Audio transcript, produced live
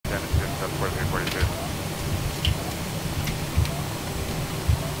4342.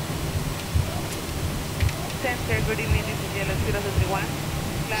 Center, good evening, this is Yellow 0231,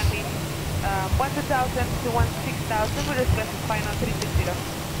 landing 1,000 to 16,000 with request final 360.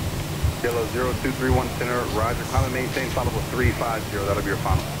 Yellow 0231 center, roger, climb and maintain, follow with 350, that'll be your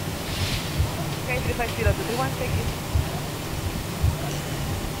final. Okay, 350 to 31, thank you.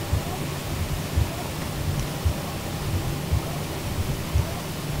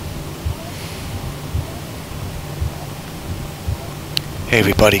 Hey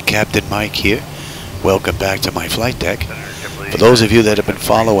everybody, Captain Mike here. Welcome back to my flight deck. For those of you that have been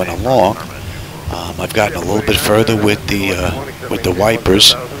following along, I've gotten a little bit further with the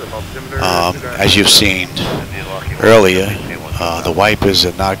wipers. As you've seen earlier, the wipers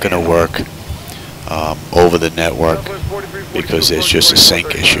are not going to work over the network because there's just a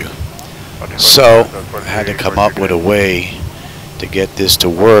sync issue. So I had to come up with a way to get this to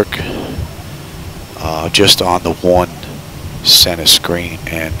work just on the one center screen,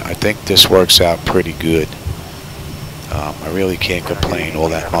 and I think this works out pretty good. I really can't complain all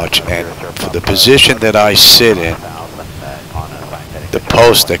that much, and for the position that I sit in, the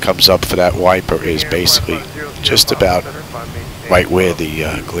post that comes up for that wiper is basically just about right where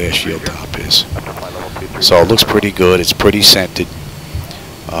the glare shield top is. So it looks pretty good, it's pretty scented,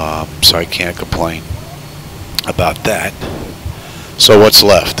 so I can't complain about that. So what's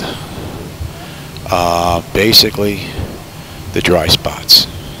left? Basically the dry spots.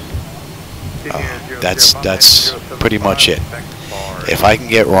 That's pretty much it. If I can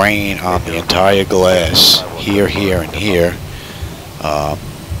get rain on the entire glass here, here, and here,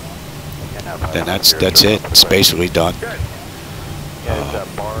 then that's it. It's basically done.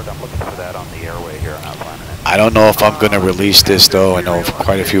 I don't know if I'm going to release this though. I know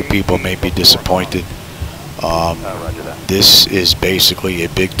quite a few people may be disappointed. This is basically a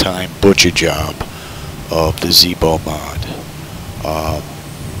big time butcher job of the Zebo mod.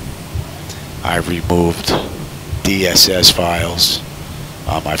 I've removed DSS files.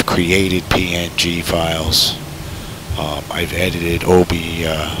 I've created PNG files. I've edited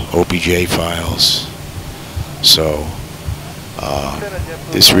OBJ files. So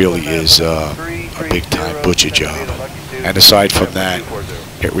this really is a big time butcher job. And aside from that,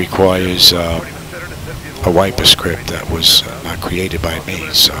 it requires a wiper script that was not created by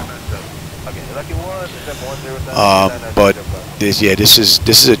me. So. But this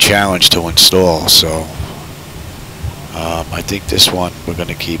is a challenge to install, so I think this one we're going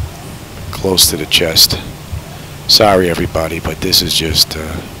to keep close to the chest. Sorry everybody, but this is just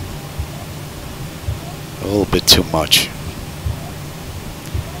a little bit too much.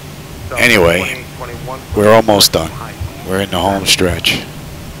 Anyway, we're almost done. We're in the home stretch.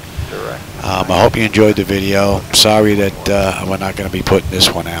 I hope you enjoyed the video. I'm sorry that we're not going to be putting this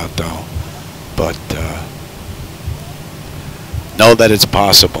one out though. But know that it's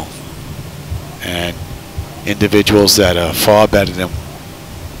possible, and individuals that are far better than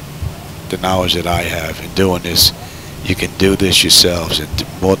the knowledge that I have in doing this, you can do this yourselves and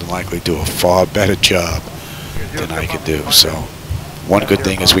more than likely do a far better job than I can do. So one good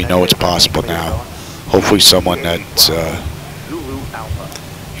thing is we know it's possible now. Hopefully someone that's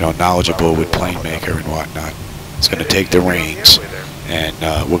knowledgeable with plane maker and whatnot is going to take the reins. And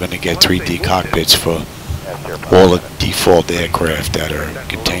we're going to get 3D cockpits for all the default aircraft that are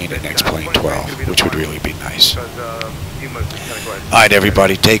contained in X-Plane 12, which would really be nice. Alright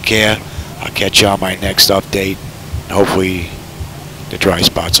everybody, take care. I'll catch you on my next update. Hopefully the dry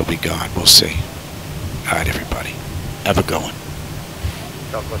spots will be gone. We'll see. Alright everybody, have a good one.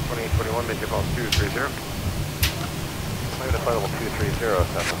 Southwest 2821, Major Ball 230. I'm going to flight level 230,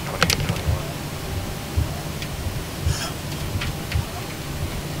 Southwest 2821.